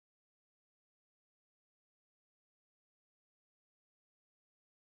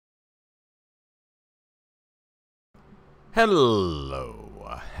Hello,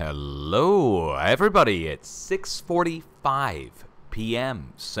 everybody. It's 6:45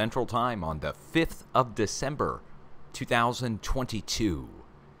 p.m. Central Time on the 5th of December, 2022.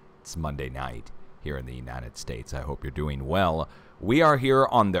 It's Monday night here in the United States. I hope you're doing well. We are here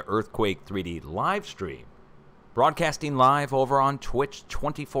on the Earthquake 3D live stream, broadcasting live over on Twitch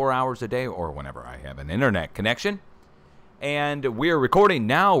 24 hours a day or whenever I have an internet connection. And we're recording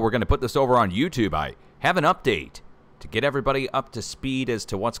now. We're going to put this over on YouTube. I have an update to get everybody up to speed as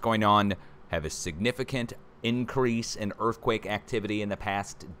to what's going on. Have a significant increase in earthquake activity in the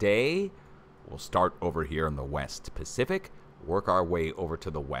past day. We'll start over here in the West Pacific, work our way over to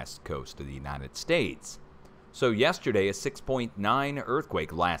the west coast of the United States. So yesterday, a 6.9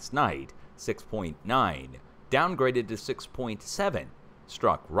 earthquake. Last night, 6.9, downgraded to 6.7,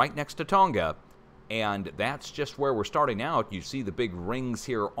 struck right next to Tonga. And that's just where we're starting out. You see the big rings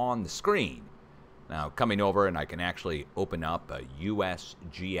here on the screen. Now, coming over, and I can actually open up a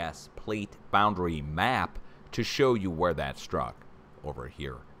USGS plate boundary map to show you where that struck over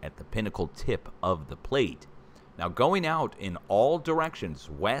here at the pinnacle tip of the plate. Now, going out in all directions,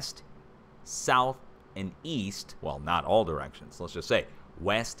 west, south, and east, well, not all directions, let's just say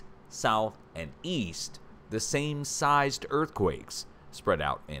west, south, and east, the same sized earthquakes spread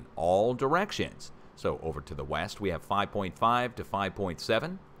out in all directions. So over to the west, we have 5.5 to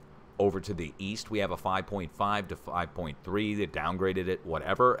 5.7. Over to the east, we have a 5.5 to 5.3. They downgraded it,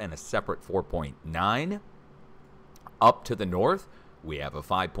 whatever, and a separate 4.9. Up to the north, we have a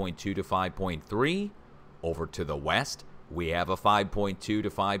 5.2 to 5.3. Over to the west, we have a 5.2 to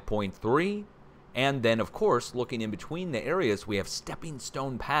 5.3. And then, of course, looking in between the areas, we have stepping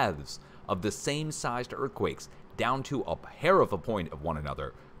stone paths of the same sized earthquakes down to a hair of a point of one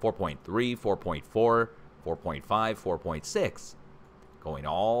another. 4.3, 4.4, 4.5, 4.6. Going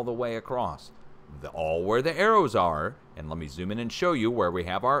all the way across, all where the arrows are. And let me zoom in and show you where we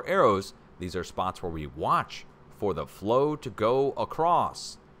have our arrows. These are spots where we watch for the flow to go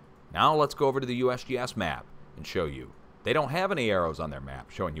across. Now let's go over to the USGS map and show you. They don't have any arrows on their map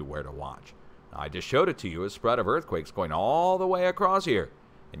showing you where to watch. Now, I just showed it to you, a spread of earthquakes going all the way across here.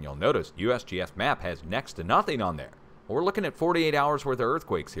 And you'll notice USGS map has next to nothing on there. We're looking at 48 hours worth of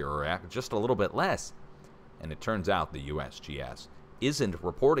earthquakes here, or just a little bit less. And it turns out the USGS isn't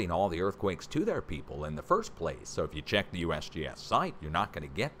reporting all the earthquakes to their people in the first place. So if you check the USGS site, you're not going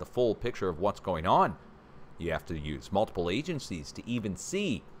to get the full picture of what's going on. You have to use multiple agencies to even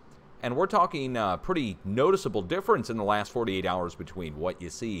see. And we're talking a pretty noticeable difference in the last 48 hours between what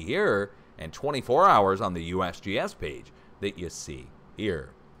you see here and 24 hours on the USGS page that you see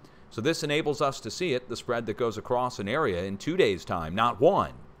here. So this enables us to see it, the spread that goes across an area in 2 days' time, not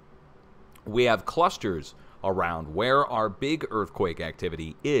one. We have clusters around where our big earthquake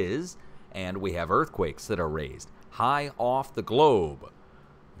activity is, and we have earthquakes that are raised high off the globe.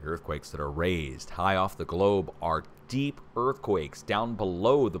 The earthquakes that are raised high off the globe are deep earthquakes down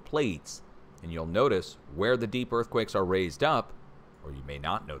below the plates. And you'll notice where the deep earthquakes are raised up, or you may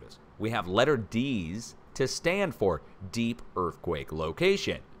not notice, we have letter D's to stand for deep earthquake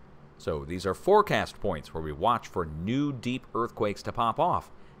location. So these are forecast points where we watch for new deep earthquakes to pop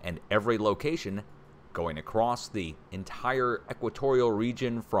off, and every location going across the entire equatorial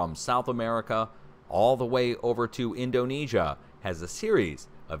region from South America all the way over to Indonesia has a series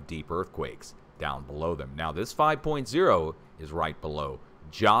of deep earthquakes down below them. Now, this 5.0 is right below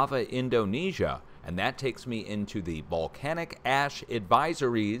Java, Indonesia, and that takes me into the volcanic ash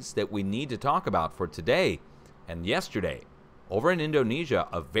advisories that we need to talk about for today and yesterday. Over in Indonesia,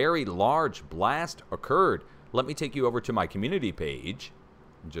 a very large blast occurred. Let me take you over to my community page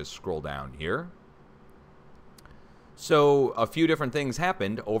and just scroll down here. So a few different things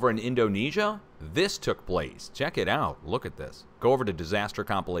happened over in Indonesia. This took place. Check it out. Look at this. Go over to disaster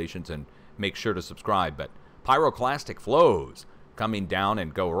compilations and make sure to subscribe. But pyroclastic flows coming down,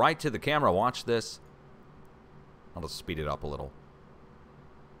 and go right to the camera. Watch this. I'll just speed it up a little.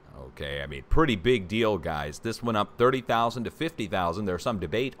 Okay, I mean, pretty big deal, guys. This went up 30,000 to 50,000. There's some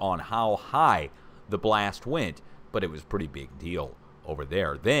debate on how high the blast went, but it was a pretty big deal over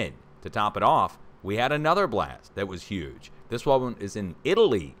there. Then, to top it off, we had another blast that was huge. This one is in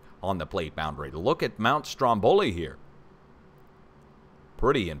Italy on the plate boundary. Look at Mount Stromboli here.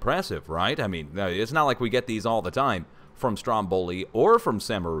 Pretty impressive, right? I mean, it's not like we get these all the time from Stromboli or from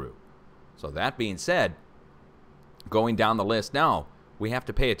Semeru. So that being said, going down the list now, we have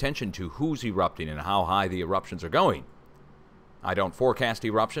to pay attention to who's erupting and how high the eruptions are going. I don't forecast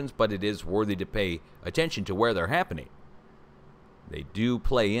eruptions, but it is worthy to pay attention to where they're happening. They do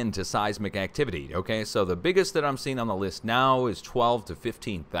play into seismic activity. Okay, so the biggest that I'm seeing on the list now is 12 to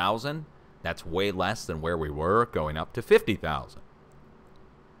 15,000. That's way less than where we were, going up to 50,000.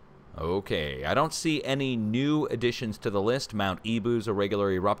 Okay, I don't see any new additions to the list. Mount Ibu's a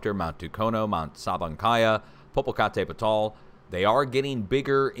regular eruptor, Mount Tukono, Mount Sabancaya, Popocate Patal. They are getting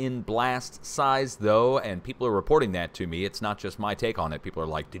bigger in blast size, though, and people are reporting that to me. It's not just my take on it. People are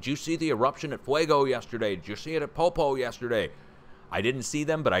like, did you see the eruption at Fuego yesterday? Did you see it at Popo yesterday? I didn't see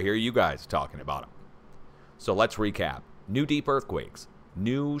them, but I hear you guys talking about them. So let's recap. New deep earthquakes.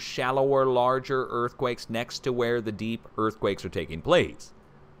 New shallower, larger earthquakes next to where the deep earthquakes are taking place.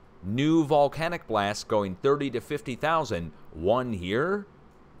 New volcanic blasts going 30 to 50,000. One here.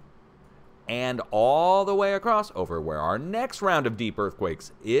 And all the way across over where our next round of deep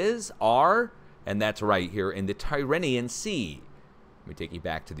earthquakes and that's right here in the Tyrrhenian Sea. Let me take you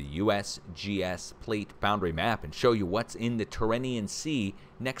back to the USGS plate boundary map and show you what's in the Tyrrhenian Sea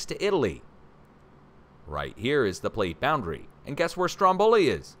next to Italy. Right here is the plate boundary. And guess where Stromboli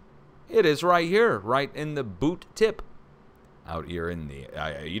is? It is right here, right in the boot tip. Out here in the...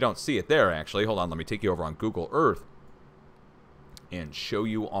 you don't see it there, actually. Hold on, let me take you over on Google Earth and show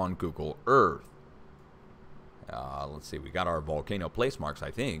you on Google Earth. Let's see, we got our volcano place marks,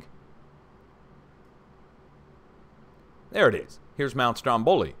 I think. There it is. Here's Mount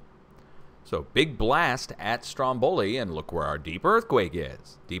Stromboli. So, big blast at Stromboli, and look where our deep earthquake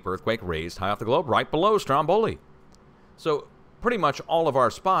is. Deep earthquake raised high off the globe, right below Stromboli. So, pretty much all of our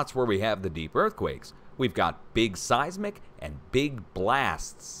spots where we have the deep earthquakes, we've got big seismic and big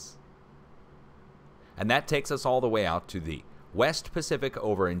blasts. And that takes us all the way out to the West Pacific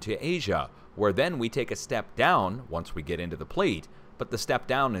over into Asia, where then we take a step down once we get into the plate, but the step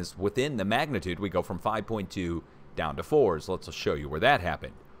down is within the magnitude. We go from 5.2 down to 4s. Let's show you where that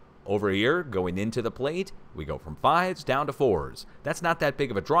happened. Over here, going into the plate, we go from 5s down to 4s. That's not that big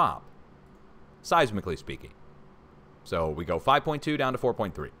of a drop, seismically speaking. So we go 5.2 down to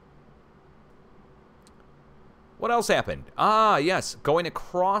 4.3. What else happened? Yes, going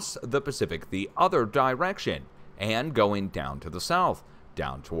across the Pacific the other direction and going down to the south,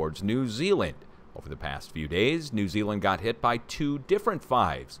 down towards New Zealand. Over the past few days, New Zealand got hit by 2 different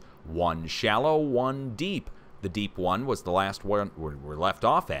 5s. One shallow, one deep. The deep one was the last one we're left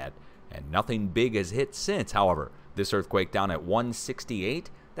off at, and nothing big has hit since. However, this earthquake down at 168,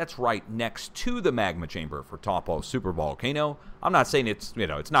 that's right next to the magma chamber for Taupo supervolcano. I'm not saying it's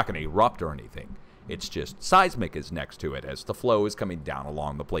not going to erupt or anything. It's just seismic is next to it as the flow is coming down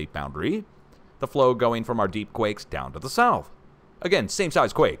along the plate boundary. The flow going from our deep quakes down to the south. Again, same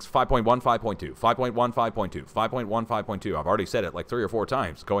size quakes, 5.1, 5.2, 5.1, 5.2, 5.1, 5.2. I've already said it like 3 or 4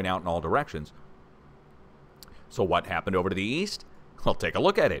 times, going out in all directions. So what happened over to the east? Well, take a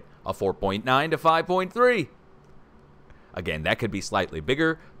look at it. A 4.9 to 5.3. Again, that could be slightly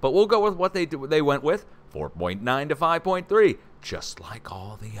bigger, but we'll go with what they went with, 4.9 to 5.3, just like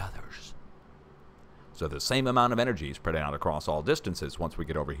all the others. So the same amount of energy spread out across all distances. Once we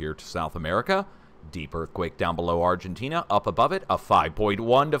get over here to South America, deep earthquake down below Argentina, up above it, a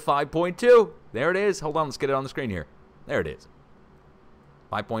 5.1 to 5.2. There it is. Hold on, let's get it on the screen here. There it is.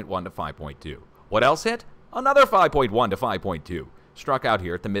 5.1 to 5.2. What else hit? Another 5.1 to 5.2. Struck out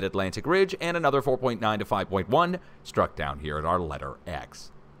here at the Mid-Atlantic Ridge, and another 4.9 to 5.1 struck down here at our letter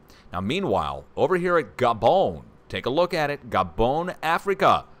X. Now, meanwhile, over here at Gabon, take a look at it. Gabon,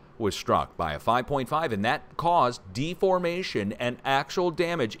 Africa, was struck by a 5.5, and that caused deformation and actual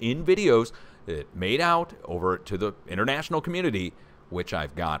damage in videos that made out over to the international community, which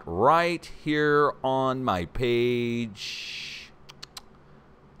I've got right here on my page.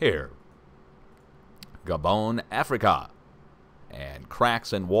 Here. Gabon, Africa. And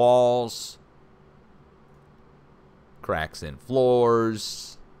cracks in walls, cracks in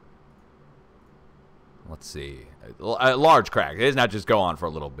floors. Let's see. A large crack. It does not just go on for a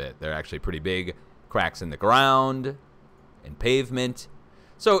little bit. They're actually pretty big. Cracks in the ground and pavement.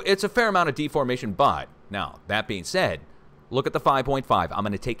 So it's a fair amount of deformation, but now, that being said, look at the 5.5. I'm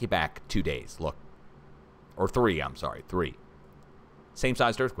going to take you back 2 days. Look. Or 3, I'm sorry. 3.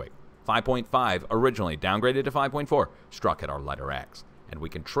 Same-sized earthquake. 5.5 originally downgraded to 5.4, struck at our letter X. And we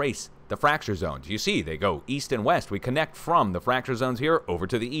can trace the fracture zones. You see, they go east and west. We connect from the fracture zones here over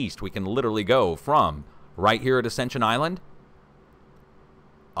to the east. We can literally go from right here at Ascension Island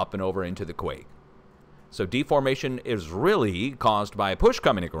up and over into the quake. So deformation is really caused by a push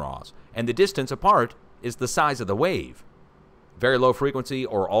coming across, and the distance apart is the size of the wave. Very low frequency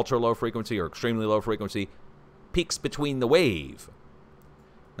or ultra low frequency or extremely low frequency peaks between the wave.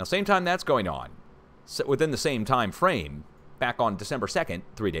 Now, same time that's going on, within the same time frame, back on December 2nd,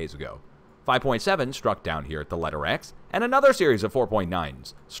 3 days ago, 5.7 struck down here at the letter X, and another series of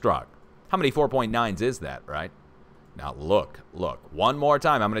 4.9s struck. How many 4.9s is that, right? Now look, one more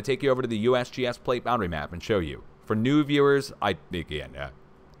time. I'm going to take you over to the USGS plate boundary map and show you. For new viewers,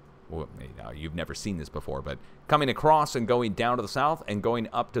 well, you've never seen this before, but coming across and going down to the south and going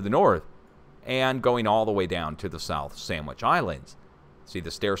up to the north and going all the way down to the South Sandwich Islands. See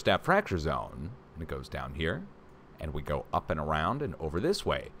the stair-step fracture zone, and it goes down here, and we go up and around and over this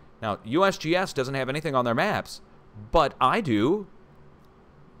way. Now, USGS doesn't have anything on their maps, but I do.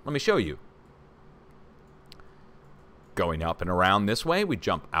 Let me show you. Going up and around this way, we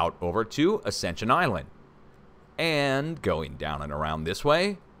jump out over to Ascension Island. And going down and around this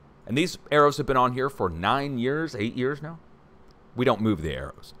way, and these arrows have been on here for 9 years, 8 years now. We don't move the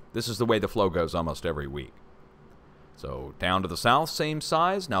arrows. This is the way the flow goes almost every week. So down to the south, same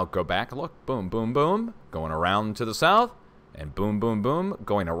size. Now go back, look, boom, boom, boom. Going around to the south, and boom, boom, boom.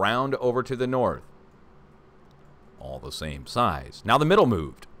 Going around over to the north. All the same size. Now the middle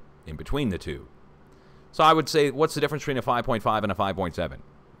moved in between the two. So I would say, what's the difference between a 5.5 and a 5.7?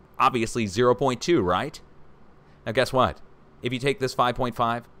 Obviously 0.2, right? Now guess what? If you take this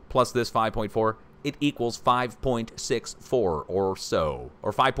 5.5 plus this 5.4, it equals 5.64 or so,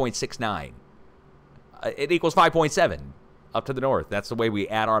 or 5.69. It equals 5.7 up to the north. That's the way we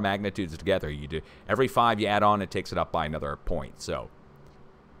add our magnitudes together. You do every 5 you add on, it takes it up by another point. So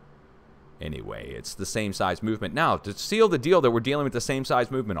anyway, it's the same size movement. Now, to seal the deal that we're dealing with the same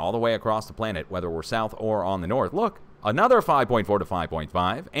size movement all the way across the planet, whether we're south or on the north, look, another 5.4 to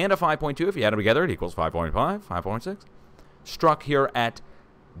 5.5 and a 5.2. If you add them together, it equals 5.5, 5.6. Struck here at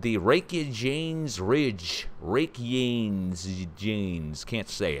the Reykjanes Ridge. Reykjanes, can't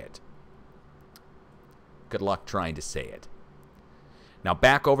say it. Good luck trying to say it. Now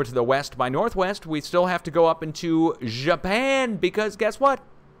back over to the west by northwest, we still have to go up into Japan because guess what?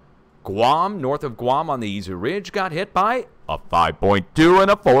 Guam, north of Guam on the Izu Ridge, got hit by a 5.2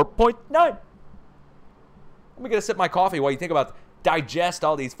 and a 4.9. Let me get a sip of my coffee while you think about digest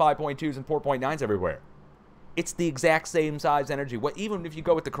all these 5.2s and 4.9s everywhere. It's the exact same size energy. Even if you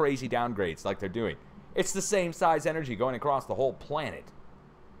go with the crazy downgrades like they're doing, it's the same size energy going across the whole planet.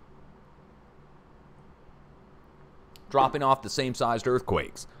 Dropping off the same sized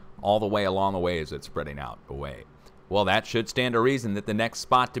earthquakes all the way along the way as it's spreading out away. Well, that should stand to reason that the next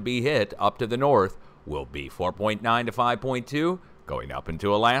spot to be hit up to the north will be 4.9 to 5.2, going up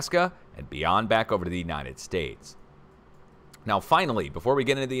into Alaska and beyond back over to the United States. Now, finally, before we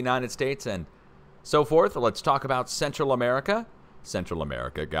get into the United States and so forth, let's talk about Central America. Central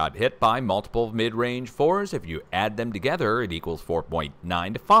America got hit by multiple mid-range 4s. If you add them together, it equals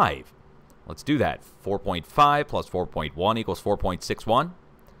 4.9 to 5. Let's do that. 4.5 plus 4.1 equals 4.61.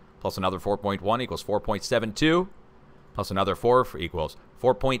 Plus another 4.1 equals 4.72. Plus another 4 equals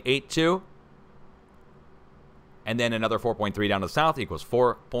 4.82. And then another 4.3 down to the south equals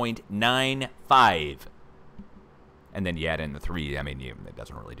 4.95. And then you add in the 3. I mean, it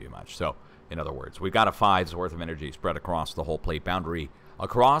doesn't really do much. So, in other words, we've got a 5's worth of energy spread across the whole plate boundary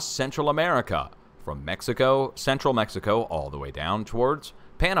across Central America, from Mexico, central Mexico, all the way down towards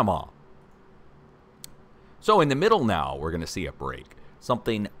Panama. So in the middle now, we're going to see a break.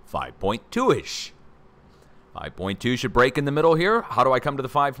 Something 5.2-ish. 5.2 should break in the middle here. How do I come to the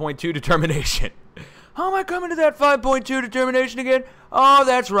 5.2 determination? How am I coming to that 5.2 determination again? Oh,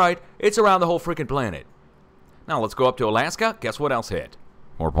 that's right. It's around the whole freaking planet. Now let's go up to Alaska. Guess what else hit?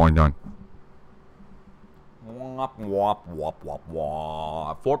 4.9. Wop, wop, wop, wop,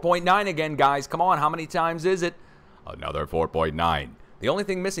 wop. 4.9 again, guys. Come on, how many times is it? Another 4.9. The only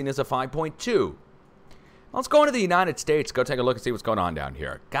thing missing is a 5.2. Let's go into the United States, go take a look and see what's going on down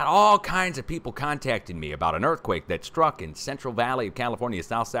here. Got all kinds of people contacting me about an earthquake that struck in Central Valley of California,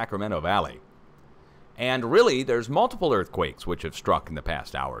 South Sacramento Valley. And really, there's multiple earthquakes which have struck in the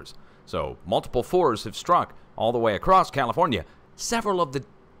past hours. So, multiple 4s have struck all the way across California. Several of the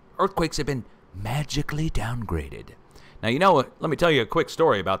earthquakes have been magically downgraded. Now, you know, let me tell you a quick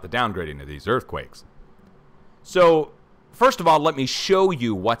story about the downgrading of these earthquakes. So, first of all, let me show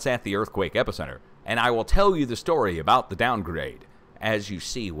you what's at the earthquake epicenter. And I will tell you the story about the downgrade as you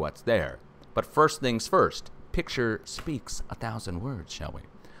see what's there. But first things first, picture speaks 1,000 words, shall we?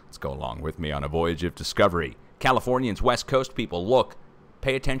 Let's go along with me on a voyage of discovery. Californians, West Coast people, look,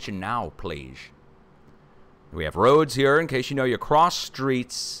 pay attention now, please. We have roads here in case you know you cross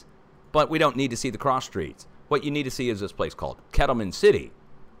streets, but we don't need to see the cross streets. What you need to see is this place called Kettleman City.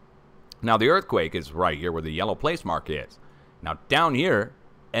 Now, the earthquake is right here where the yellow place mark is. Now, down here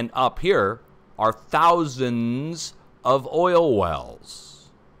and up here are thousands of oil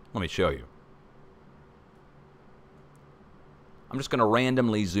wells. Let me show you. I'm just going to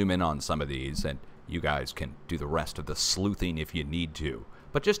randomly zoom in on some of these, and you guys can do the rest of the sleuthing if you need to.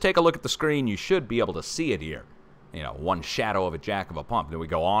 But just take a look at the screen. You should be able to see it here. one shadow of a jack of a pump. Then we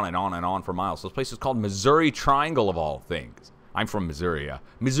go on and on and on for miles. This place is called Missouri Triangle, of all things. I'm from Missouri.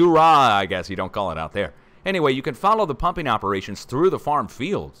 Missouri, I guess you don't call it out there. Anyway, you can follow the pumping operations through the farm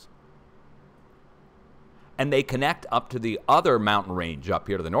fields. And they connect up to the other mountain range up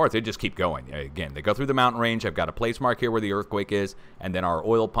here to the north. They just keep going. Again, they go through the mountain range. I've got a place mark here where the earthquake is, and then our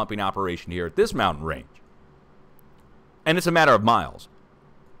oil pumping operation here at this mountain range. And it's a matter of miles.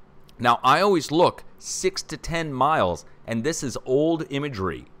 Now, I always look 6 to 10 miles, and this is old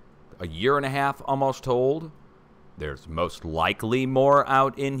imagery. A year and a half almost old. There's most likely more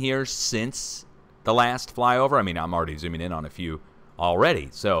out in here since the last flyover. I mean, I'm already zooming in on a few already,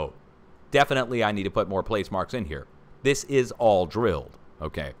 so definitely I need to put more place marks in here. This is all drilled,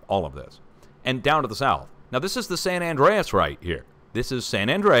 okay, all of this. And down to the south. Now, this is the San Andreas right here. This is San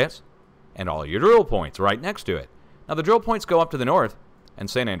Andreas and all your drill points right next to it. Now, the drill points go up to the north, and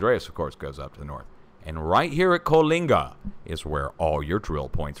San Andreas, of course, goes up to the north. And right here at Coalinga is where all your drill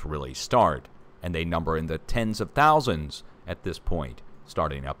points really start. And they number in the tens of thousands at this point,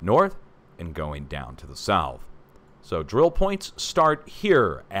 starting up north and going down to the south. So drill points start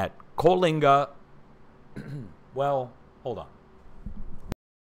here at Coalinga. Well, hold on.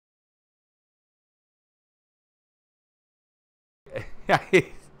 I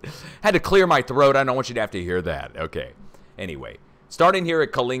had to clear my throat. I don't want you to have to hear that. Okay. Anyway, starting here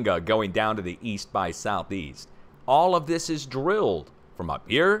at Coalinga, going down to the east by southeast. All of this is drilled from up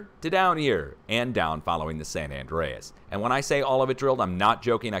here to down here and down following the San Andreas. And when I say all of it drilled, I'm not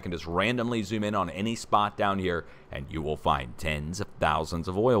joking. I can just randomly zoom in on any spot down here, and you will find tens of thousands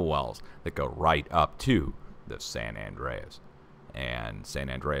of oil wells that go right up to the San Andreas. And San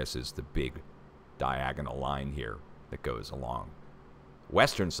Andreas is the big diagonal line here that goes along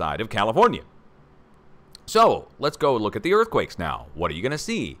western side of California. So let's go look at the earthquakes now. What are you going to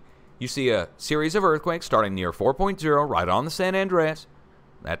see? You see a series of earthquakes starting near 4.0 right on the San Andreas.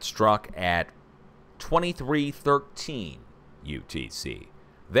 That struck at 23:13 UTC.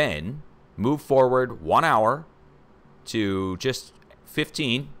 Then move forward 1 hour to just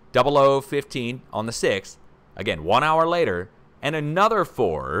 00:15 on the 6th. Again, 1 hour later, and another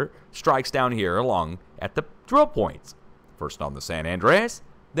 4 strikes down here along at the drill points. First on the San Andreas,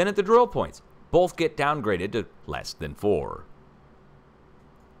 then at the drill points. Both get downgraded to less than 4.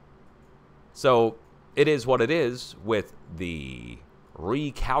 So it is what it is with the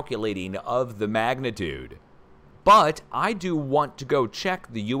recalculating of the magnitude. But I do want to go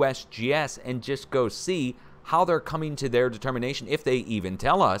check the USGS and just go see how they're coming to their determination, if they even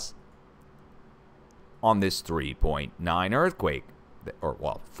tell us, on this 3.9 earthquake, or,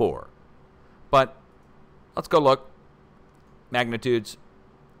 well, 4. But let's go look. Magnitudes.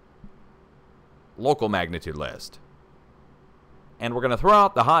 Local magnitude list. And we're going to throw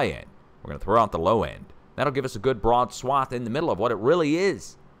out the high end. We're going to throw out the low end. That'll give us a good broad swath in the middle of what it really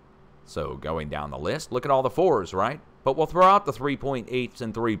is. So going down the list, look at all the 4s, right? But we'll throw out the 3.8s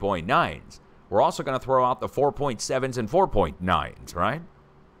and 3.9s. We're also going to throw out the 4.7s and 4.9s, right?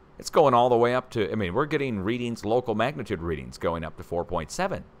 It's going all the way up to, I mean, we're getting readings, local magnitude readings going up to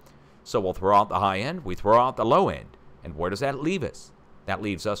 4.7. So we'll throw out the high end, we throw out the low end. And where does that leave us? That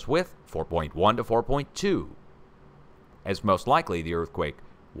leaves us with 4.1 to 4.2. As most likely the earthquake,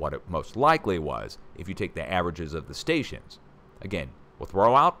 what it most likely was, if you take the averages of the stations. Again, we'll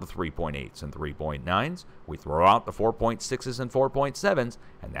throw out the 3.8s and 3.9s, we throw out the 4.6s and 4.7s,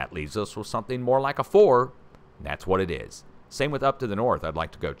 and that leaves us with something more like a 4, and that's what it is. Same with up to the north. I'd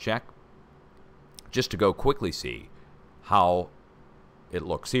like to go check, just to go quickly see how it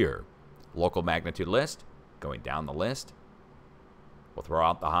looks here. Local magnitude list, going down the list. We'll throw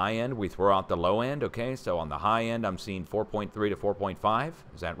out the high end. We throw out the low end. Okay, so on the high end, I'm seeing 4.3 to 4.5.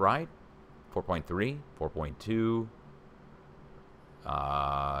 Is that right? 4.3,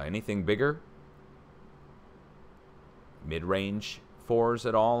 4.2. Anything bigger? Mid-range 4s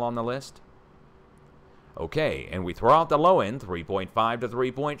at all on the list? Okay, and we throw out the low end, 3.5 to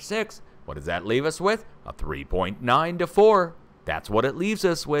 3.6. What does that leave us with? A 3.9 to 4. That's what it leaves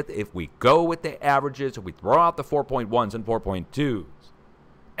us with if we go with the averages. We throw out the 4.1s and 4.2s.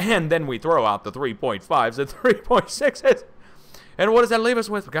 And then we throw out the 3.5s and 3.6s. And what does that leave us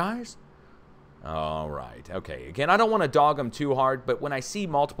with, guys? All right. Okay. Again, I don't want to dog them too hard, but when I see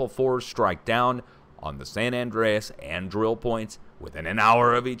multiple 4s strike down on the San Andreas and drill points within an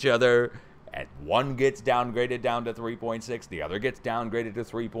hour of each other, and one gets downgraded down to 3.6, the other gets downgraded to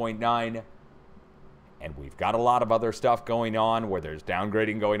 3.9, and we've got a lot of other stuff going on where there's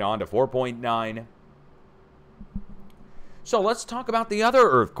downgrading going on to 4.9. So let's talk about the other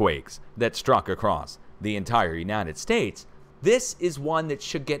earthquakes that struck across the entire United States. This is one that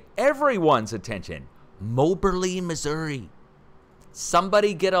should get everyone's attention. Moberly, Missouri.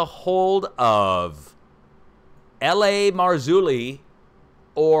 Somebody get a hold of L.A. Marzulli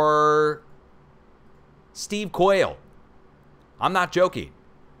or Steve Quayle. I'm not joking.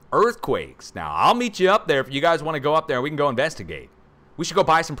 Earthquakes. Now, I'll meet you up there if you guys want to go up there. We can go investigate. We should go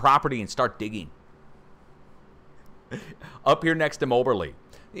buy some property and start digging. Up here next to Moberly.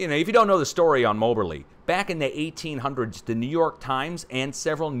 You know, if you don't know the story on Moberly, back in the 1800s, the New York Times and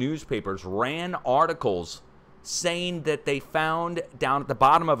several newspapers ran articles saying that they found down at the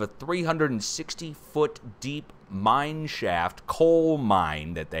bottom of a 360-foot deep mine shaft, coal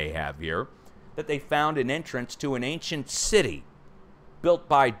mine that they have here, that they found an entrance to an ancient city built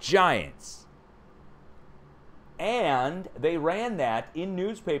by giants. And they ran that in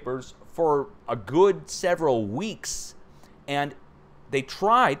newspapers for a good several weeks. And they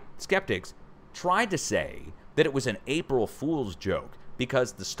skeptics tried to say that it was an April Fool's joke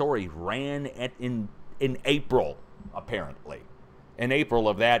because the story ran in April, apparently. In April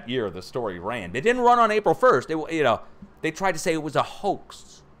of that year, the story ran. It didn't run on April 1st. They tried to say it was a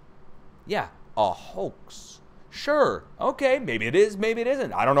hoax. Yeah, a hoax. Sure, okay, maybe it is, maybe it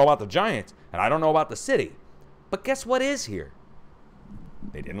isn't. I don't know about the giants, and I don't know about the city. But guess what is here?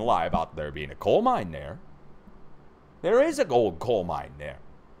 They didn't lie about there being a coal mine there. There is a gold coal mine there.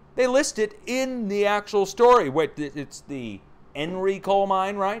 They list it in the actual story. Wait, it's the Enry coal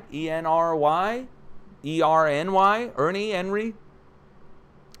mine, right? E-N-R-Y? E-R-N-Y? Ernie, Enry?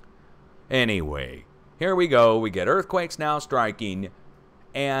 Anyway, here we go. We get earthquakes now striking.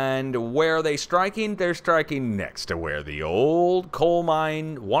 And where are they striking? They're striking next to where the old coal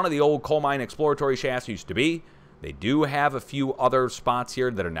mine, one of the old coal mine exploratory shafts used to be. They do have a few other spots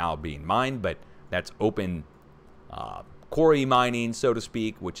here that are now being mined, but that's open quarry mining, so to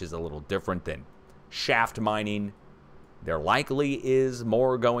speak, which is a little different than shaft mining. There likely is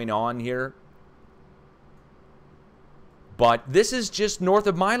more going on here. But this is just north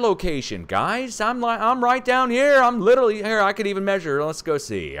of my location, guys. I'm right down here. I'm literally here. I could even measure. Let's go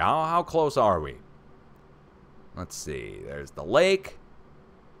see. How close are we? Let's see. There's the lake.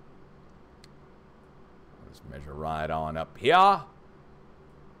 Let's measure right on up here.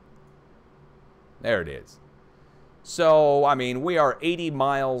 There it is. So, I mean, we are 80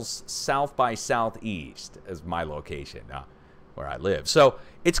 miles south by southeast is my location where I live. So,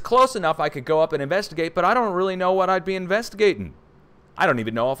 it's close enough I could go up and investigate, but I don't really know what I'd be investigating. I don't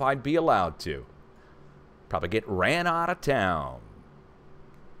even know if I'd be allowed to. Probably get ran out of town.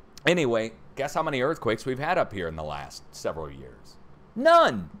 Anyway, guess how many earthquakes we've had up here in the last several years?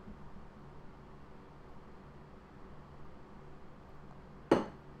 None.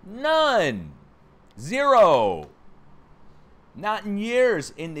 None. Zero. Not in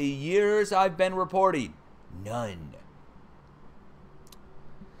years. In the years I've been reporting. None.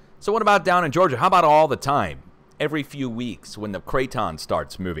 So what about down in Georgia? How about all the time? Every few weeks when the craton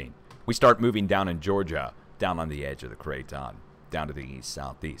starts moving. We start moving down in Georgia, down on the edge of the craton, down to the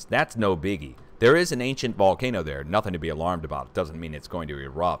east-southeast. That's no biggie. There is an ancient volcano there. Nothing to be alarmed about. It doesn't mean it's going to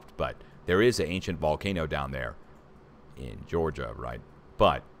erupt, but there is an ancient volcano down there in Georgia, right?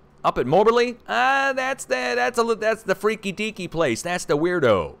 But up at Moberly, that's the freaky deaky place. That's the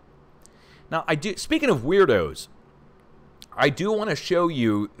weirdo. Now, speaking of weirdos, I do want to show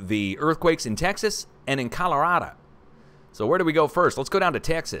you the earthquakes in Texas and in Colorado. So where do we go first? Let's go down to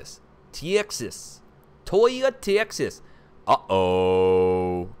Texas. Texas. Toya, Texas.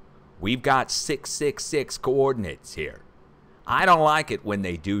 Uh-oh. We've got 666 coordinates here. I don't like it when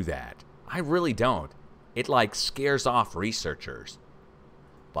they do that. I really don't. It like scares off researchers.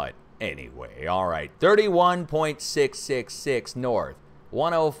 But anyway, all right. 31.666 north.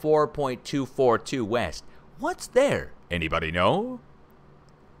 104.242 west. What's there? Anybody know?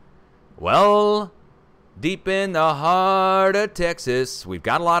 Well, deep in the heart of Texas, we've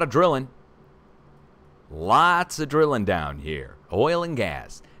got a lot of drilling. Lots of drilling down here. Oil and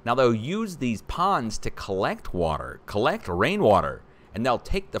gas. Now, they'll use these ponds to collect water, collect rainwater, and they'll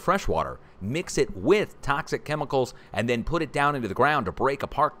take the fresh water, mix it with toxic chemicals, and then put it down into the ground to break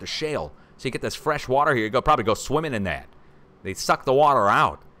apart the shale. So you get this fresh water here. You probably go swimming in that. They suck the water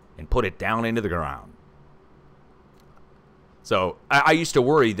out and put it down into the ground. So I used to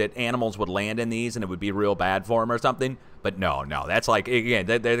worry that animals would land in these and it would be real bad for them or something. But no. That's like, again,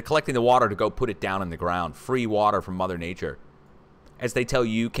 they're collecting the water to go put it down in the ground. Free water from Mother Nature. As they tell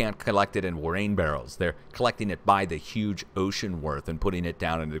you can't collect it in rain barrels. They're collecting it by the huge ocean worth and putting it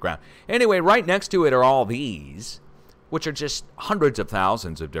down into the ground. Anyway, right next to it are all these, which are just hundreds of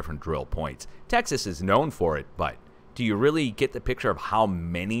thousands of different drill points. Texas is known for it, but do you really get the picture of how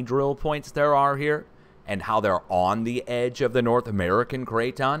many drill points there are here? And how they're on the edge of the North American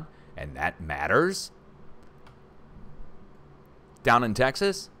craton? And that matters? Down in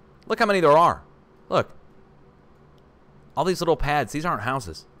Texas, look how many there are. Look. All these little pads, these aren't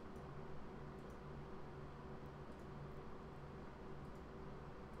houses.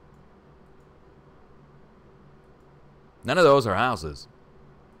 None of those are houses.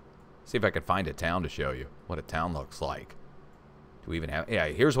 See if I can find a town to show you what a town looks like. Do we even have... Yeah,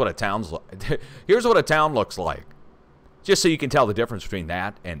 here's what a town's here's what a town looks like. Just so you can tell the difference between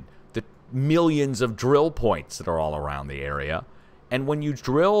that and the millions of drill points that are all around the area. And when you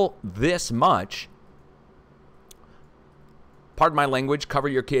drill this much, pardon my language, cover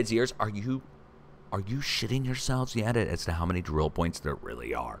your kids' ears. Are you shitting yourselves yet as to how many drill points there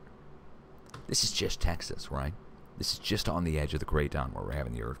really are? This is just Texas, right? This is just on the edge of the Great Dawn where we're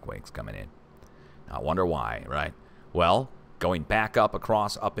having the earthquakes coming in. Now, I wonder why, right? Well, going back up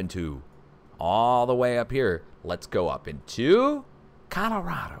across, up into all the way up here, let's go up into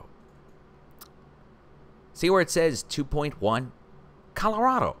Colorado. See where it says 2.1?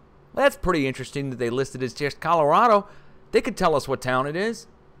 Colorado. Well, that's pretty interesting that they listed as just Colorado. They could tell us what town it is.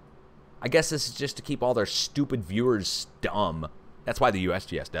 I guess this is just to keep all their stupid viewers dumb. That's why the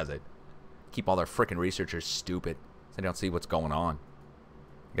USGS does it. Keep all their freaking researchers stupid. So they don't see what's going on.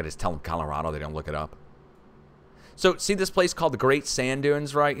 You gotta just tell them Colorado, they don't look it up. So, see this place called the Great Sand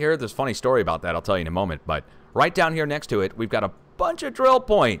Dunes right here? There's a funny story about that, I'll tell you in a moment. But right down here next to it, we've got a bunch of drill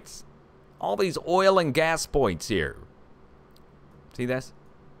points. All these oil and gas points here. See this?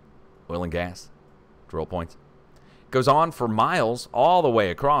 Oil and gas. Drill points. Goes on for miles all the way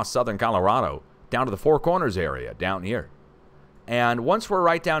across southern Colorado, down to the Four Corners area, down here. And once we're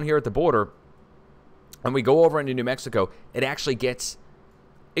right down here at the border, and we go over into New Mexico, it actually gets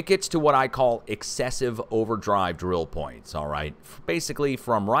to what I call excessive overdrive drill points, all right? Basically,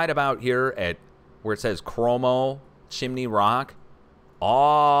 from right about here at where it says Chromo, Chimney Rock,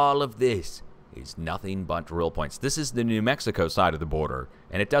 all of this is nothing but drill points. This is the New Mexico side of the border,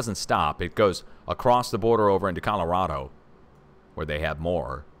 and it doesn't stop. It goes across the border over into Colorado, where they have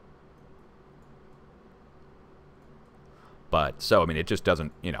more. But, so, I mean, it just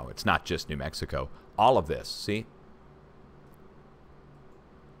doesn't, you know, it's not just New Mexico. All of this, see?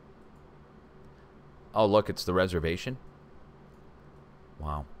 Oh, look, it's the reservation.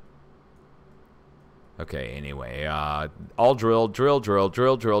 Wow. Okay, anyway, all drilled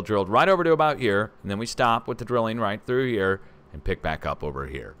right over to about here, and then we stop with the drilling right through here and pick back up over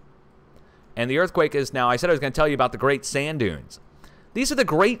here. And the earthquake is now, I said I was going to tell you about the Great Sand Dunes. These are the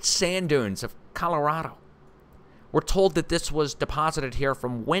Great Sand Dunes of Colorado. We're told that this was deposited here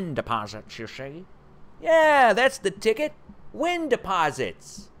from wind deposits, you see? Yeah, that's the ticket. Wind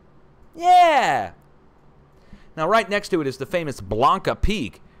deposits. Yeah. Now, right next to it is the famous Blanca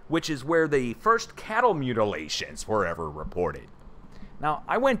Peak, which is where the first cattle mutilations were ever reported. Now,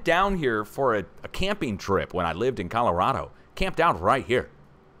 I went down here for a camping trip when I lived in Colorado. Camped out right here.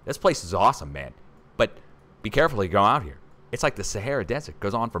 This place is awesome, man. But be careful you go out here. It's like the Sahara Desert. It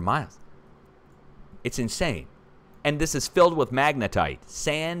goes on for miles. It's insane. And this is filled with magnetite.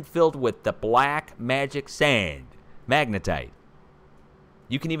 Sand filled with the black magic sand. Magnetite.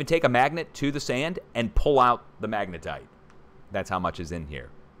 You can even take a magnet to the sand and pull out the magnetite. That's how much is in here.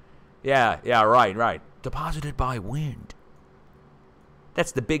 Yeah, right. Deposited by wind.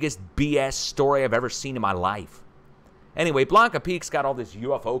 That's the biggest BS story I've ever seen in my life. Anyway, Blanca Peak's got all this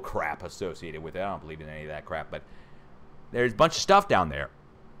UFO crap associated with it. I don't believe in any of that crap, but there's a bunch of stuff down there.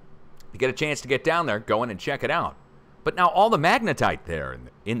 If you get a chance to get down there, go in and check it out. But now all the magnetite there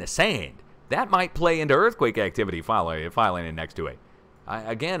in the sand, that might play into earthquake activity filing in next to it.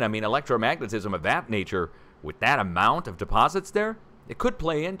 Again, I mean, electromagnetism of that nature, with that amount of deposits there, it could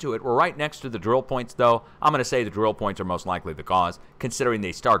play into it. We're right next to the drill points, though. I'm going to say the drill points are most likely the cause, considering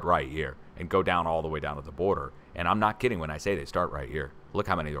they start right here and go down all the way down to the border. And I'm not kidding when I say they start right here. Look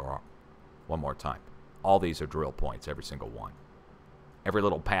how many there are. One more time. All these are drill points, every single one. Every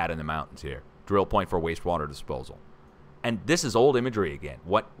little pad in the mountains here. Drill point for wastewater disposal. And this is old imagery again.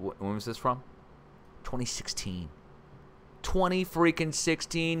 When was this from? 2016.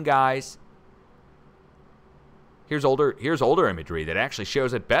 2016, guys. Here's older imagery that actually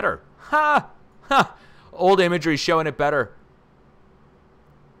shows it better. Ha! Ha! Old imagery showing it better.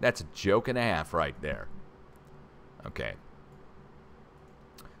 That's a joke and a half right there. Okay.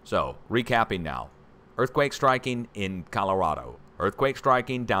 So, recapping now. Earthquake striking in Colorado. Earthquake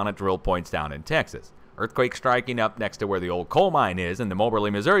striking down at drill points down in Texas. Earthquake striking up next to where the old coal mine is in the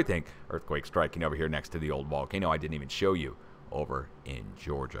Moberly, Missouri thing. Earthquake striking over here next to the old volcano I didn't even show you over in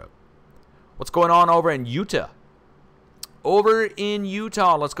Georgia. What's going on over in Utah? Over in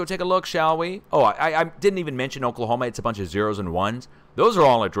Utah, let's go take a look, shall we? Oh, I didn't even mention Oklahoma. It's a bunch of zeros and ones. Those are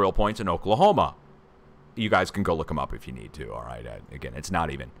all at drill points in Oklahoma. You guys can go look them up if you need to, all right? Again, it's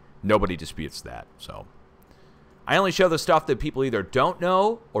not even. Nobody disputes that, so. I only show the stuff that people either don't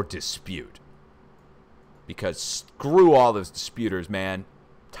know or dispute. Because screw all those disputers, man.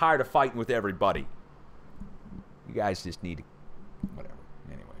 Tired of fighting with everybody. You guys just need to... Whatever.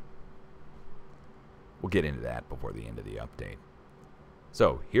 Anyway. We'll get into that before the end of the update.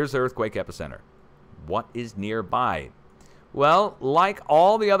 So, here's the earthquake epicenter. What is nearby? Well, like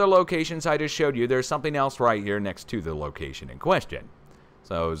all the other locations I just showed you, there's something else right here next to the location in question.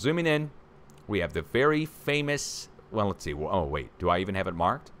 So, zooming in, we have the very famous... Well, let's see. Oh, wait. Do I even have it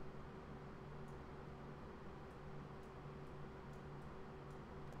marked?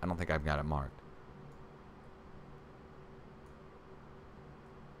 I don't think I've got it marked.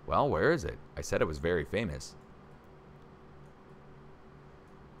 Well, where is it? I said it was very famous.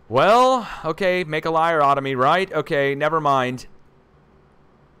 Well, okay, make a liar out of me, right? Okay, never mind.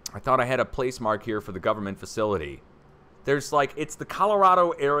 I thought I had a place mark here for the government facility. There's like, it's the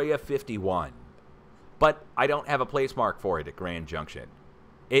Colorado Area 51. But I don't have a place mark for it at Grand Junction.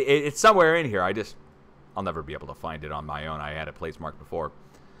 It's somewhere in here. I'll never be able to find it on my own. I had a place mark before.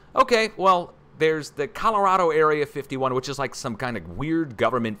 Okay, well, there's the Colorado Area 51, which is like some kind of weird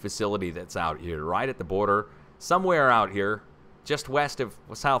government facility that's out here, right at the border, somewhere out here, just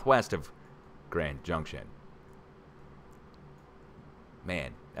southwest of Grand Junction.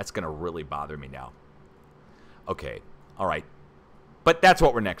 Man, that's going to really bother me now. Okay, all right. But that's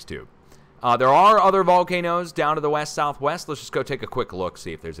what we're next to. There are other volcanoes down to the west-southwest. Let's just go take a quick look,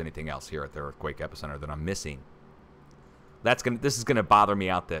 see if there's anything else here at the earthquake epicenter that I'm missing. This is gonna bother me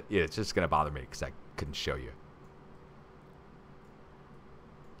out. It's just gonna bother me because I couldn't show you.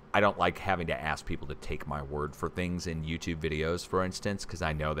 I don't like having to ask people to take my word for things in YouTube videos, for instance, because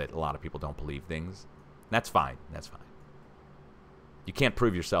I know that a lot of people don't believe things. That's fine. That's fine. You can't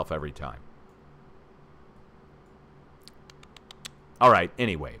prove yourself every time. All right.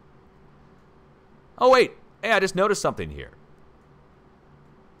 Anyway. Oh wait. Hey, I just noticed something here.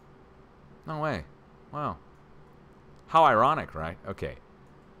 No way. Wow. How ironic, right? Okay.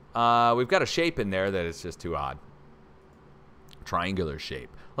 We've got a shape in there that is just too odd. Triangular shape.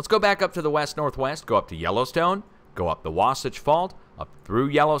 Let's go back up to the west-northwest, go up to Yellowstone, go up the Wasatch Fault, up through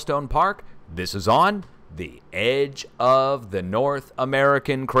Yellowstone Park. This is on the edge of the North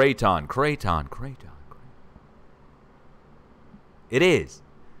American Craton. Craton. It is.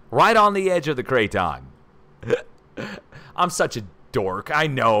 Right on the edge of the Craton. I'm such a dork. I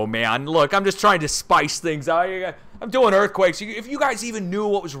know, man. Look, I'm just trying to spice things out. I'm doing earthquakes. If you guys even knew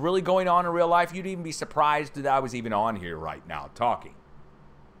what was really going on in real life, you'd even be surprised that I was even on here right now talking.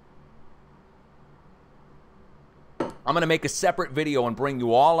 I'm going to make a separate video and bring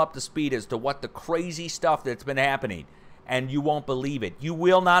you all up to speed as to what the crazy stuff that's been happening. And you won't believe it. You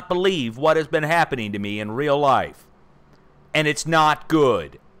will not believe what has been happening to me in real life. And it's not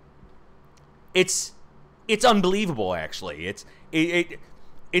good. It's unbelievable, actually. It's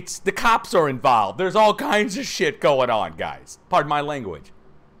the cops are involved. There's all kinds of shit going on, guys. Pardon my language.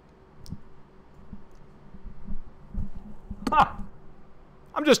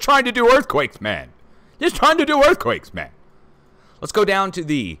 I'm just trying to do earthquakes, man. Just trying to do earthquakes, man. Let's go down to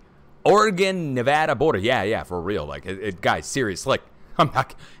the Oregon-Nevada border. Yeah, for real. Like, guys, serious. Like, I'm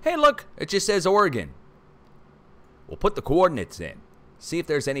not... Hey, look. It just says Oregon. We'll put the coordinates in. See if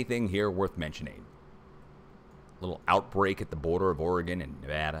there's anything here worth mentioning. Little outbreak at the border of Oregon and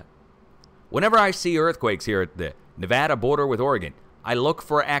Nevada. Whenever I see earthquakes here at the Nevada border with Oregon, I look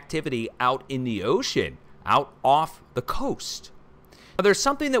for activity out in the ocean, out off the coast. Now, there's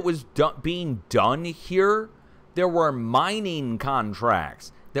something that was being done here. There were mining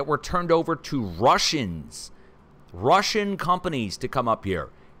contracts that were turned over to Russian companies to come up here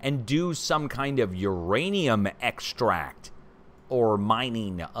and do some kind of uranium extract or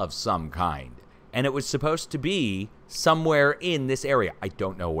mining of some kind. And it was supposed to be somewhere in this area. I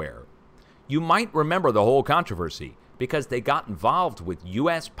don't know where. You might remember the whole controversy because they got involved with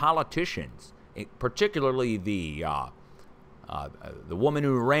U.S. politicians, particularly the woman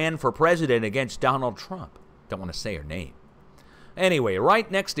who ran for president against Donald Trump. Don't want to say her name. Anyway,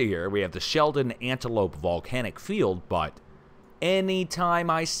 right next to here, we have the Sheldon Antelope Volcanic Field, but anytime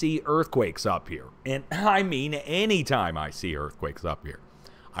I see earthquakes up here, and I mean anytime I see earthquakes up here,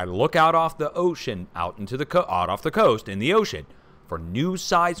 I look out off the ocean, out off the coast in the ocean for new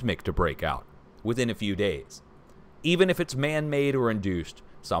seismic to break out within a few days, even if it's man-made or induced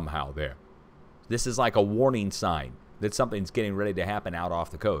somehow there. This is like a warning sign that something's getting ready to happen out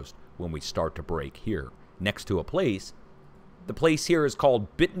off the coast when we start to break here next to a place. The place here is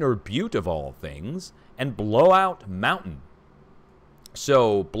called Bittner Butte of all things, and Blowout Mountain.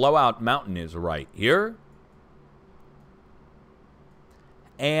 So Blowout Mountain is right here,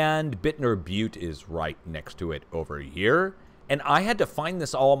 And Bittner Butte is right next to it over here. And I had to find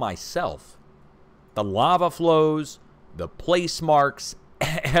this all myself. The lava flows, the place marks,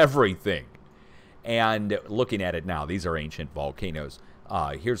 everything. And looking at it now, these are ancient volcanoes.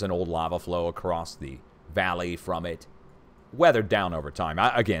 Here's an old lava flow across the valley from it. Weathered down over time.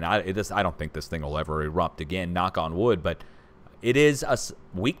 I don't think this thing will ever erupt again, knock on wood, but it is a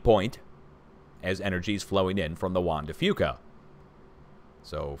weak point as energy is flowing in from the Juan de Fuca.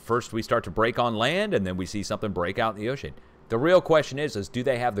 So first we start to break on land, and then we see something break out in the ocean. The real question is do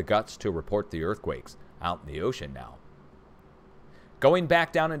they have the guts to report the earthquakes out in the ocean now? Going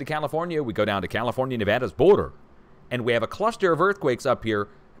back down into California, we go down to California-Nevada's border, and we have a cluster of earthquakes up here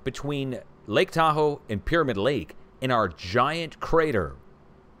between Lake Tahoe and Pyramid Lake in our giant crater.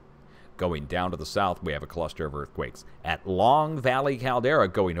 Going down to the south, we have a cluster of earthquakes at Long Valley Caldera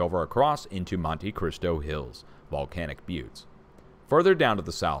going over across into Monte Cristo Hills, volcanic buttes. Further down to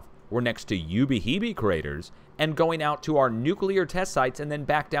the south, we're next to Ubehebe craters and going out to our nuclear test sites and then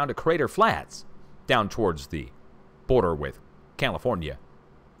back down to Crater Flats, down towards the border with California.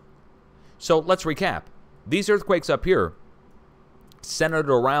 So let's recap. These earthquakes up here centered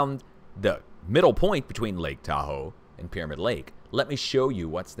around the middle point between Lake Tahoe and Pyramid Lake. Let me show you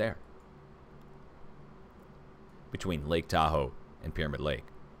what's there between Lake Tahoe and Pyramid Lake.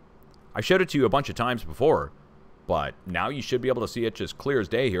 I showed it to you a bunch of times before, but now you should be able to see it just clear as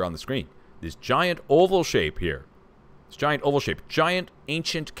day here on the screen. This giant oval shape here. This giant oval shape. Giant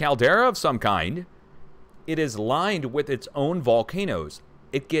ancient caldera of some kind. It is lined with its own volcanoes.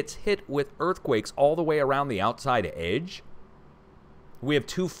 It gets hit with earthquakes all the way around the outside edge. We have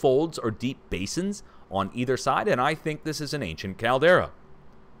two folds or deep basins on either side, and I think this is an ancient caldera.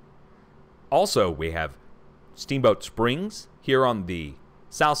 Also, we have Steamboat Springs here on the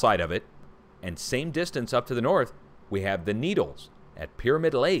south side of it, and same distance up to the north, we have the Needles at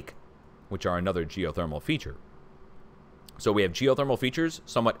Pyramid Lake, which are another geothermal feature. So we have geothermal features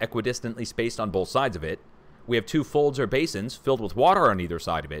somewhat equidistantly spaced on both sides of it. We have two folds or basins filled with water on either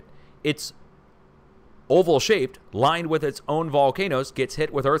side of it. It's oval-shaped, lined with its own volcanoes, gets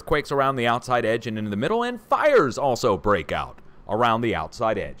hit with earthquakes around the outside edge and into the middle, and fires also break out around the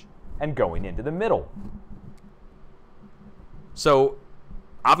outside edge and going into the middle. So,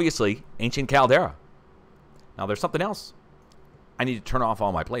 obviously, ancient caldera. Now, there's something else. I need to turn off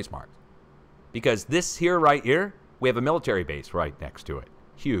all my place marks. Because this here, right here, we have a military base right next to it.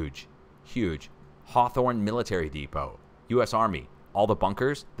 Huge, huge. Hawthorne Military Depot. U.S. Army. All the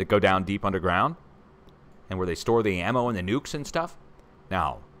bunkers that go down deep underground, and where they store the ammo and the nukes and stuff.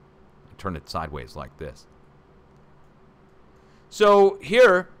 Now, turn it sideways like this. So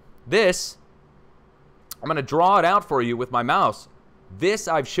here, this, I'm going to draw it out for you with my mouse. This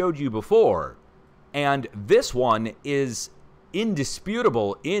I've showed you before, and this one is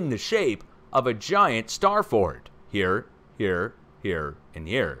indisputable in the shape of a giant star fort. Here, here, here, and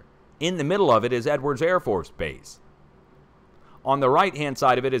here. In the middle of it is Edwards Air Force Base. On the right-hand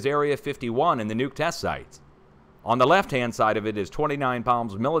side of it is Area 51 and the nuke test sites. On the left-hand side of it is 29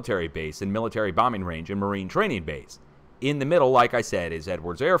 Palms Military Base and Military Bombing Range and Marine Training Base. In the middle, like I said, is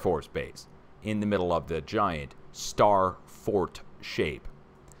Edwards Air Force Base. In the middle of the giant star fort shape.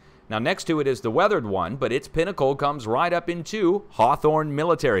 Now, next to it is the weathered one, but its pinnacle comes right up into Hawthorne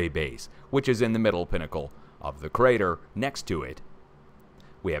Military Base, which is in the middle pinnacle of the crater next to it.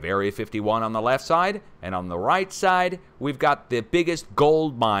 We have Area 51 on the left side, and on the right side, we've got the biggest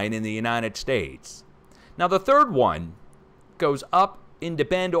gold mine in the United States. Now, the third one goes up into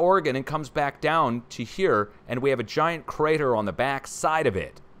Bend, Oregon, and comes back down to here, and we have a giant crater on the back side of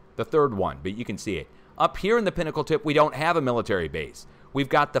it. The third one, but you can see it. Up here in the pinnacle tip, we don't have a military base. We've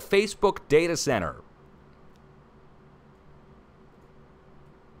got the Facebook data center.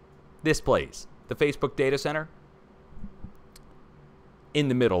 This place, the Facebook data center. In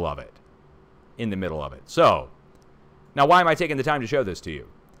the middle of it. In the middle of it. So, now why am I taking the time to show this to you?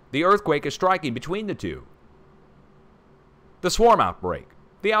 The earthquake is striking between the two. The swarm outbreak.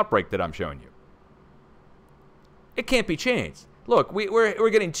 The outbreak that I'm showing you. It can't be changed. Look, we're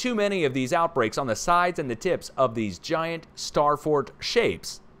getting too many of these outbreaks on the sides and the tips of these giant star fort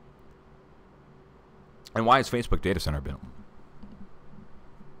shapes. And why is Facebook data center built?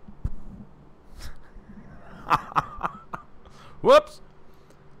 Whoops.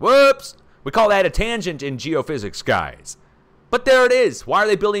 Whoops! We call that a tangent in geophysics, guys. But there it is. Why are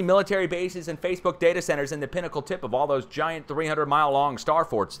they building military bases and Facebook data centers in the pinnacle tip of all those giant 300-mile-long star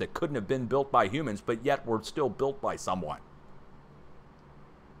forts that couldn't have been built by humans, but yet were still built by someone?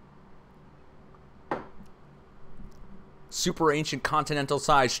 Super ancient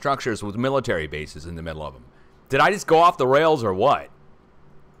continental-sized structures with military bases in the middle of them. Did I just go off the rails or what?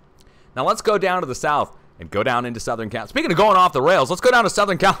 Now let's go down to the south and go down into Southern California. Speaking of going off the rails, let's go down to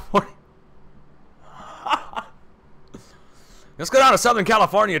Southern California. Let's go down to Southern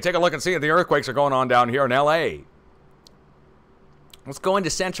California and take a look and see if the earthquakes are going on down here in L.A. Let's go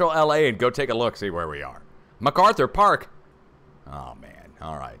into central L.A. and go take a look, see where we are. MacArthur Park. Oh, man.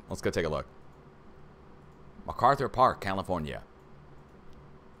 All right. Let's go take a look. MacArthur Park, California.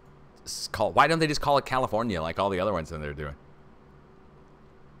 This is called, why don't they just call it California like all the other ones that they're doing?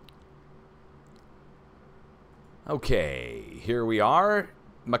 Okay. Here we are.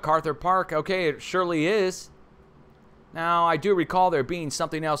 MacArthur Park. Okay, it surely is. Now, I do recall there being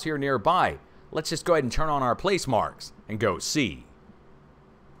something else here nearby. Let's just go ahead and turn on our place marks and go see.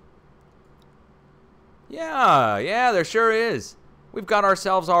 Yeah, there sure is. We've got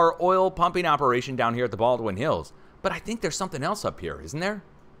ourselves our oil pumping operation down here at the Baldwin Hills. But I think there's something else up here, isn't there?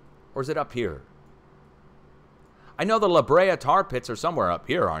 Or is it up here? I know the La Brea tar pits are somewhere up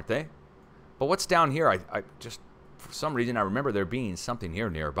here, aren't they? But what's down here? I just, for some reason, I remember there being something here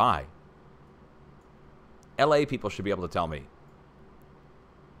nearby. LA people should be able to tell me.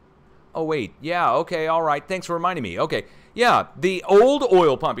 Oh, wait. Yeah, okay, all right. Thanks for reminding me. Okay, yeah, the old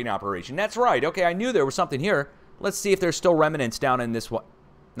oil pumping operation. That's right. Okay, I knew there was something here. Let's see if there's still remnants down in this one.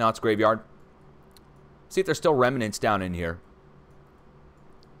 No, it's graveyard. See if there's still remnants down in here.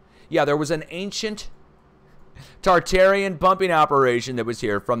 Yeah, there was an ancient Tartarian pumping operation that was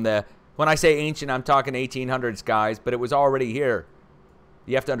here from the... When I say ancient, I'm talking 1800s, guys, but it was already here.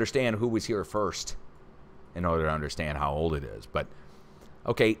 You have to understand who was here first in order to understand how old it is. But,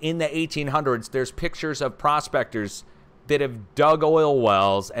 okay, in the 1800s, there's pictures of prospectors that have dug oil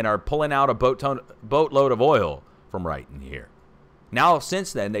wells and are pulling out a boatload of oil from right in here. Now,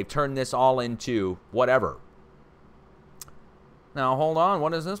 since then, they've turned this all into whatever. Now, hold on.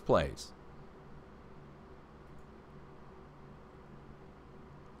 What is this place?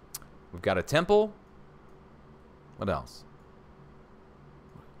 We've got a temple. What else?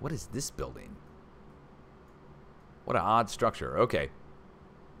 What is this building? What an odd structure. Okay.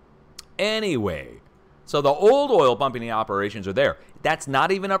 Anyway, so the old oil pumping operations are there. That's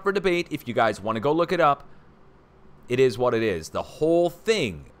not even up for debate. If you guys want to go look it up, it is what it is. The whole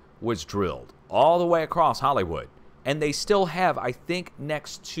thing was drilled all the way across Hollywood. And they still have, I think,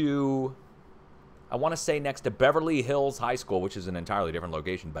 next to, I want to say next to Beverly Hills High School, which is an entirely different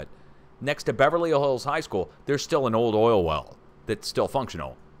location, but next to Beverly Hills High School, there's still an old oil well that's still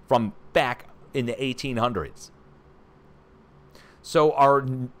functional from back in the 1800s. So our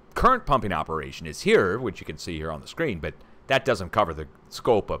current pumping operation is here, which you can see here on the screen, but that doesn't cover the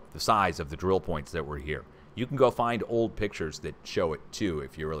scope of the size of the drill points that were here. You can go find old pictures that show it too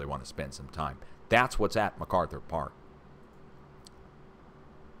if you really want to spend some time. That's what's at MacArthur Park.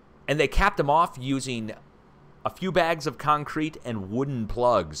 And they capped them off using a few bags of concrete and wooden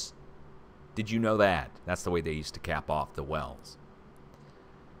plugs. Did you know that? That's the way they used to cap off the wells.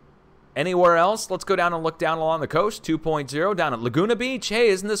 Anywhere else? Let's go down and look down along the coast. 2.0 down at Laguna Beach. Hey,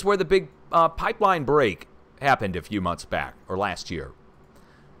 isn't this where the big pipeline break happened a few months back or last year?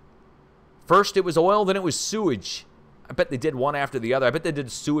 First it was oil, then it was sewage. I bet they did one after the other. I bet they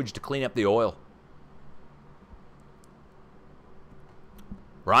did sewage to clean up the oil.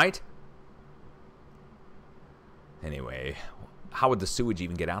 Right? Anyway, how would the sewage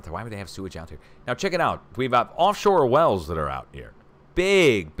even get out there? Why would they have sewage out there? Now check it out. We've got offshore wells that are out here.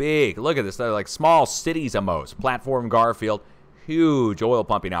 Big, big. Look at this. They're like small cities almost. Platform, Garfield. Huge oil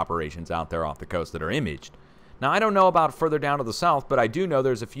pumping operations out there off the coast that are imaged. Now, I don't know about further down to the south, but I do know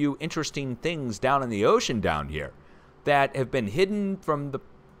there's a few interesting things down in the ocean down here that have been hidden from the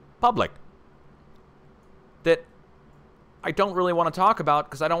public that I don't really want to talk about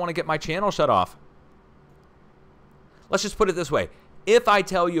because I don't want to get my channel shut off. Let's just put it this way. If I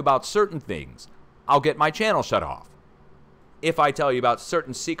tell you about certain things, I'll get my channel shut off. If I tell you about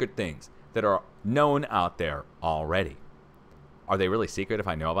certain secret things that are known out there already. Are they really secret if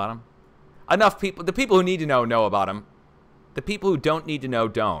I know about them? Enough people, the people who need to know about them. The people who don't need to know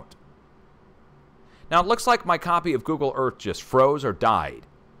don't. Now, it looks like my copy of Google Earth just froze or died.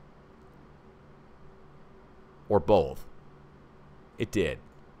 Or both. It did.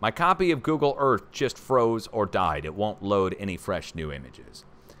 My copy of Google Earth just froze or died. It won't load any fresh new images.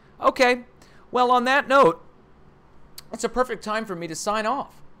 Okay, well, on that note, it's a perfect time for me to sign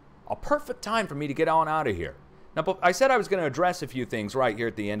off. A perfect time for me to get on out of here. Now, but I said I was going to address a few things right here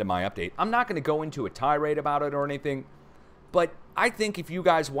at the end of my update. I'm not going to go into a tirade about it or anything, but I think if you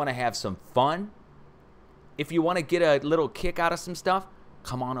guys want to have some fun, if you want to get a little kick out of some stuff,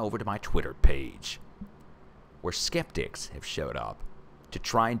 come on over to my Twitter page, where skeptics have showed up to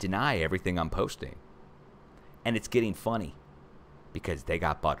try and deny everything I'm posting. And it's getting funny. because they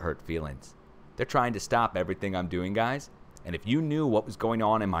got butthurt feelings. They're trying to stop everything I'm doing, guys. And if you knew what was going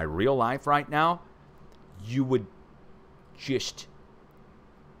on in my real life right now, you would just...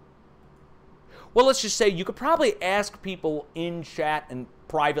 Well, let's just say you could probably ask people in chat and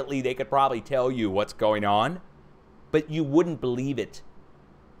privately, they could probably tell you what's going on, but you wouldn't believe it.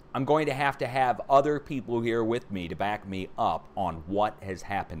 I'm going to have other people here with me to back me up on what has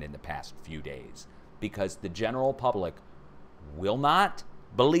happened in the past few days, because the general public will not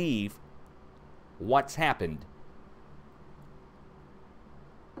believe what's happened.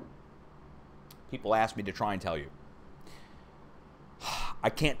 People ask me to try and tell you. I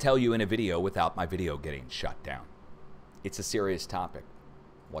can't tell you in a video without my video getting shut down. It's a serious topic.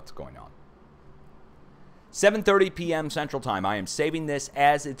 What's going on? 7:30 p.m. Central Time. I am saving this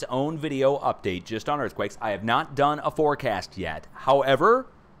as its own video update just on earthquakes. I have not done a forecast yet. However,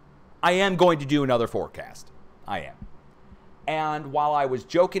 I am going to do another forecast. I am. And while I was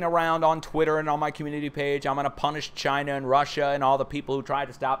joking around on Twitter and on my community page, I'm going to punish China and Russia and all the people who tried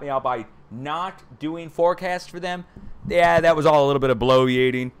to stop me out by not doing forecasts for them. Yeah, that was all a little bit of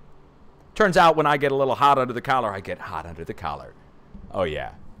bloviating. Turns out when I get a little hot under the collar, I get hot under the collar. Oh,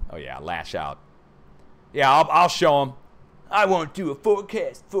 yeah. Oh, yeah. Lash out. Yeah, I'll show them. I won't do a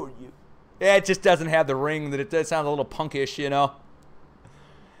forecast for you. Yeah, it just doesn't have the ring that it does. Sound a little punkish, you know?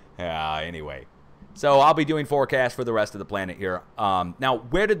 Yeah, anyway. So I'll be doing forecasts for the rest of the planet here. Now,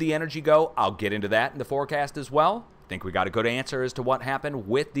 where did the energy go? I'll get into that in the forecast as well. I think we got a good answer as to what happened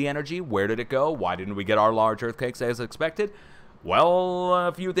with the energy. Where did it go? Why didn't we get our large earthquakes as expected? Well,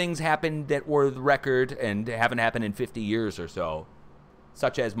 a few things happened that were the record and haven't happened in 50 years or so,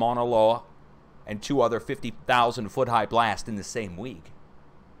 such as Mauna Loa and 2 other 50,000-foot-high blasts in the same week.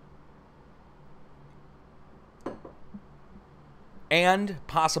 And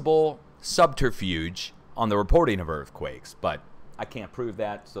possible subterfuge on the reporting of earthquakes, but I can't prove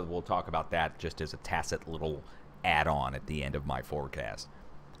that, so we'll talk about that just as a tacit little add-on at the end of my forecast.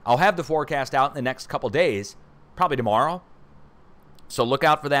 I'll have the forecast out in the next couple days, probably tomorrow, so look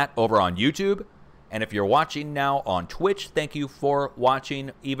out for that over on YouTube. And if you're watching now on Twitch, thank you for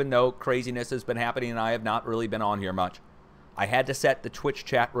watching, even though craziness has been happening and I have not really been on here much. I had to set the Twitch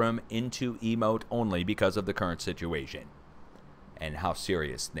chat room into emote only because of the current situation and how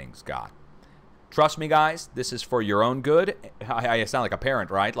serious things got. Trust me, guys, this is for your own good. I sound like a parent,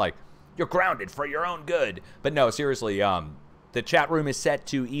 right? Like, you're grounded for your own good. But no, seriously, the chat room is set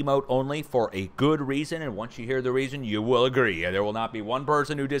to emote only for a good reason, and once you hear the reason, you will agree. There will not be one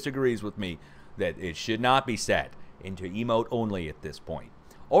person who disagrees with me that it should not be set into emote only at this point.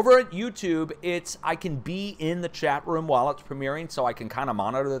 Over at YouTube, I can be in the chat room while it's premiering, so I can kind of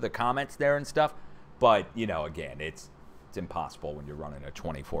monitor the comments there and stuff. But, you know, again, it's impossible when you're running a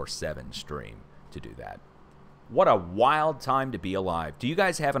 24/7 stream to do that. What a wild time to be alive. Do you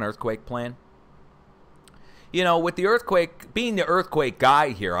guys have an earthquake plan? You know, with the earthquake, being the earthquake guy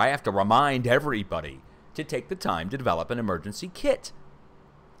here, I have to remind everybody to take the time to develop an emergency kit.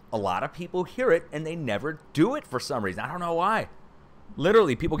 A lot of people hear it and they never do it for some reason. I don't know why.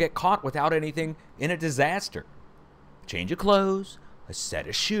 Literally, people get caught without anything in a disaster. Change of clothes, a set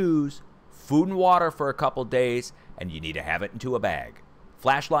of shoes, food and water for a couple days, and you need to have it into a bag.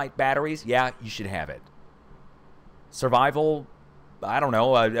 Flashlight, batteries, yeah, you should have it. Survival, I don't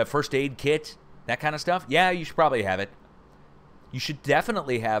know, a first aid kit, that kind of stuff, yeah, you should probably have it. You should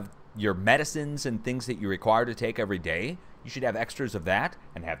definitely have your medicines and things that you require to take every day. You should have extras of that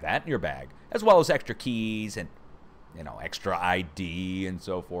and have that in your bag, as well as extra keys and, you know, extra ID and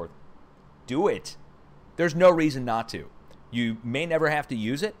so forth. Do it. There's no reason not to. You may never have to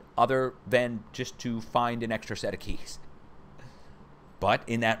use it other than just to find an extra set of keys. But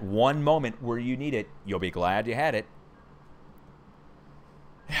in that one moment where you need it, you'll be glad you had it.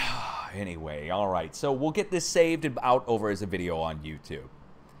 Anyway, all right. So we'll get this saved out over as a video on YouTube.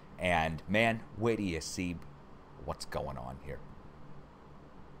 And, man, wait till you see what's going on here.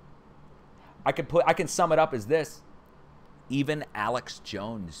 I can sum it up as this. Even Alex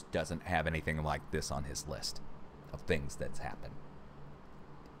Jones doesn't have anything like this on his list of things that's happened.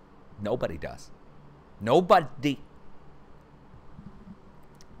 Nobody does. Nobody.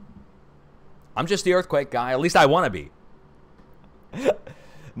 I'm just the earthquake guy. At least I want to be.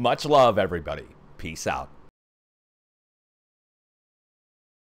 Much love, everybody. Peace out.